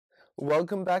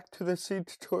Welcome back to the C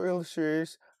tutorial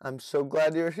series. I'm so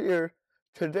glad you're here.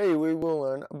 Today we will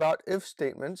learn about if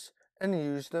statements and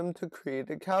use them to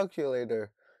create a calculator.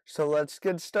 So let's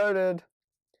get started.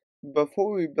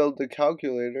 Before we build the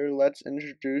calculator, let's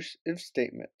introduce if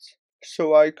statements.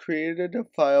 So I created a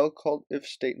file called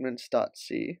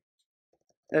ifstatements.c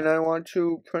and I want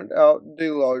to print out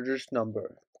the largest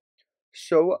number.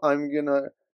 So I'm gonna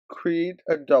create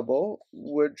a double,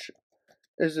 which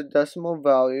is a decimal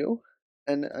value,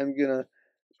 and I'm gonna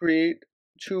create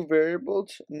two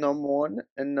variables, num1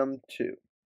 and num2.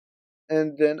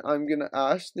 And then I'm gonna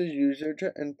ask the user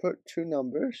to input two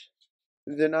numbers.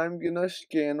 Then I'm gonna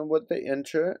scan what they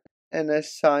enter and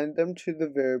assign them to the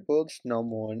variables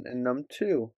num1 and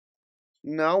num2.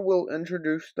 Now we'll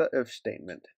introduce the if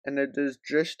statement, and it is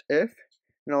just if,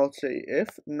 and I'll say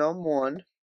if num1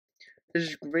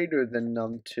 is greater than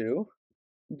num2,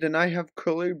 then I have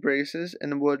curly braces,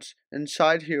 and what's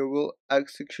inside here will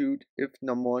execute if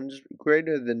num1 is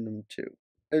greater than num2.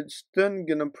 It's then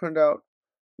gonna print out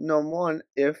num1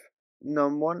 if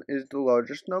num1 is the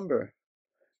largest number.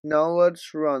 Now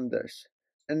let's run this,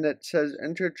 and it says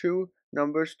enter two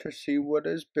numbers to see what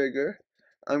is bigger.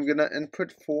 I'm gonna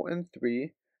input 4 and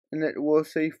 3, and it will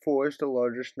say 4 is the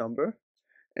largest number.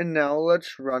 And now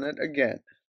let's run it again.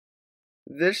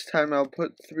 This time I'll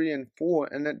put 3 and 4,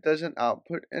 and it doesn't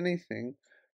output anything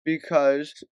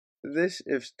because this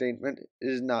if statement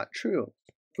is not true.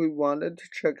 If we wanted to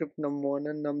check if num1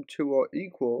 and num2 are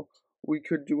equal, we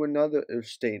could do another if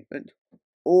statement,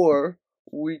 or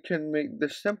we can make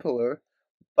this simpler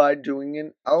by doing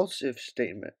an else if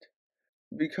statement.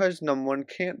 Because num1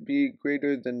 can't be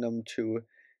greater than num2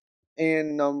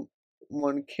 and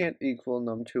num1 can't equal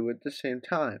num2 at the same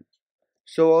time.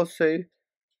 So I'll say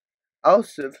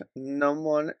else if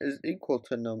num1 is equal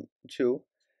to num2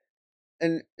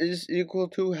 and is equal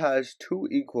to has two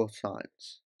equal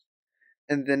signs.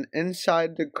 And then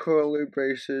inside the curly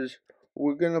braces,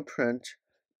 we're going to print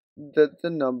that the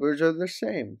numbers are the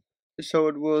same. So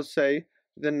it will say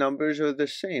the numbers are the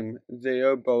same. They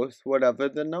are both whatever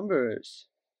the number is.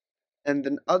 And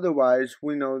then otherwise,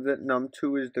 we know that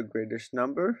num2 is the greatest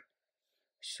number.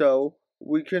 So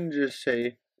we can just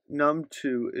say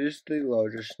num2 is the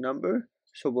largest number.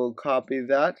 So we'll copy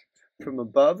that from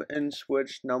above and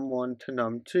switch num1 to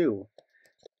num2.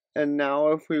 And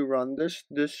now if we run this,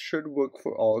 this should work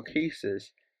for all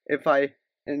cases. If I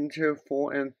enter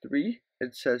 4 and 3,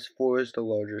 it says 4 is the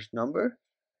largest number.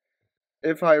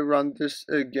 If I run this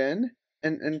again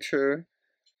and enter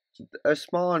a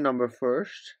smaller number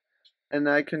first, and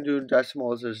I can do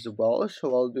decimals as well,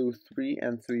 so I'll do 3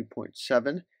 and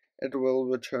 3.7. It will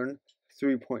return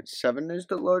 3.7 is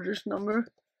the largest number.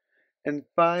 And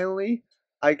finally,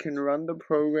 I can run the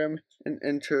program and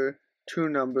enter two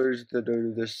numbers that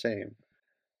are the same.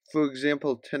 For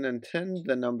example, 10 and 10,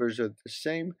 the numbers are the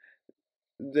same.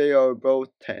 They are both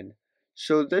 10.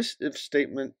 So this if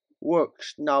statement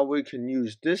works. Now we can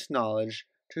use this knowledge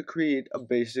to create a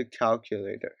basic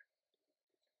calculator.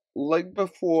 Like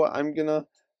before, I'm gonna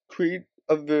create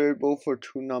a variable for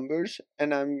two numbers,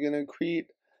 and I'm gonna create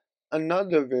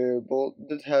another variable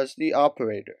that has the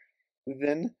operator.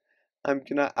 Then I'm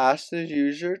gonna ask the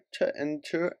user to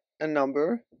enter a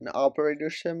number, an operator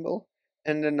symbol,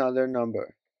 and another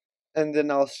number. And then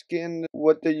I'll scan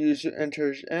what the user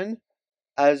enters in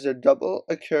as a double,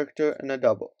 a character, and a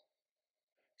double.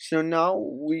 So now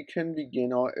we can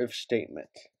begin our if statement.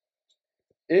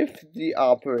 If the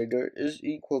operator is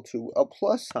equal to a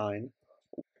plus sign,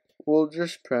 we'll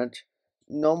just print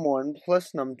num1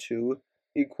 plus num2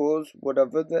 equals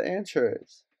whatever the answer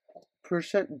is.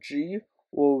 %g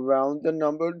will round the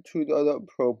number to the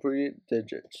appropriate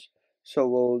digits. So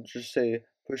we'll just say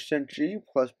 %g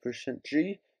plus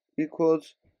 %g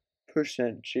equals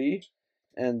 %g,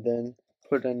 and then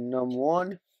put in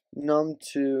num1,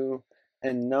 num2,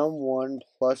 and num1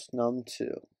 plus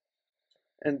num2.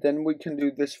 And then we can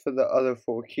do this for the other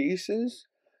four cases.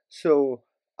 So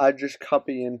I just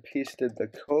copy and pasted the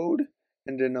code,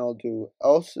 and then I'll do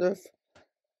else if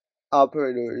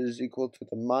operator is equal to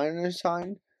the minus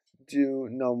sign, do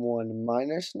num1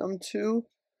 minus num2,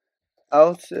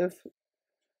 else if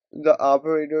the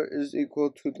operator is equal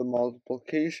to the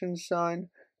multiplication sign,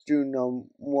 do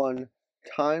num1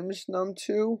 times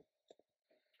num2,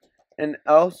 and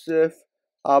else if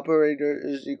operator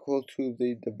is equal to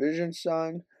the division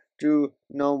sign, do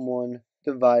num1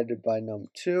 divided by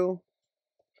num2.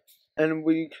 And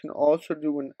we can also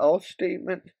do an else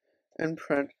statement and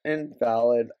print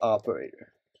invalid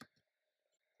operator.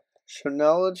 So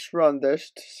now let's run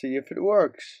this to see if it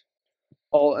works.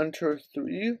 I'll enter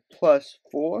 3 plus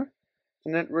 4,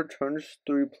 and it returns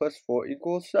 3 plus 4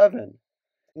 equals 7.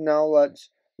 Now let's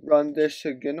run this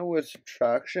again with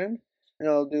subtraction, and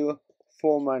I'll do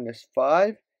 4 minus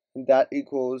 5, and that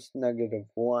equals negative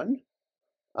 1.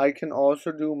 I can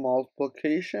also do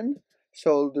multiplication,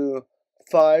 so I'll do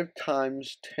 5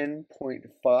 times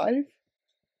 10.5,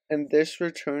 and this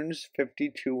returns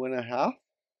 52.5.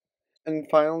 And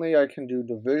finally, I can do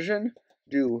division,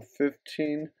 do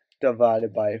 15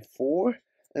 divided by 4,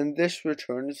 and this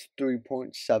returns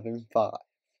 3.75.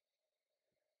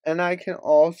 And I can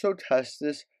also test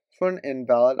this for an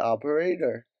invalid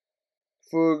operator.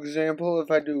 For example, if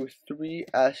I do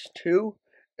 3s2,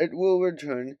 it will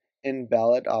return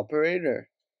invalid operator.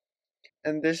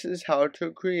 And this is how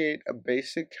to create a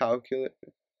basic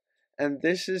calculator. In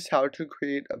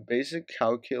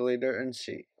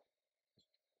C.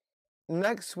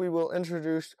 Next, we will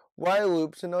introduce while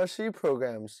loops in our C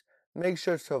programs. Make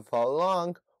sure to follow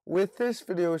along with this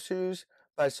video series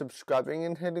by subscribing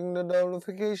and hitting the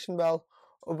notification bell,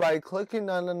 or by clicking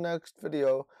on the next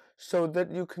video so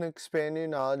that you can expand your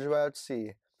knowledge about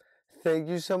C. Thank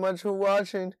you so much for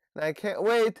watching, and I can't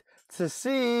wait to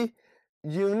see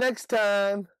you next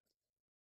time!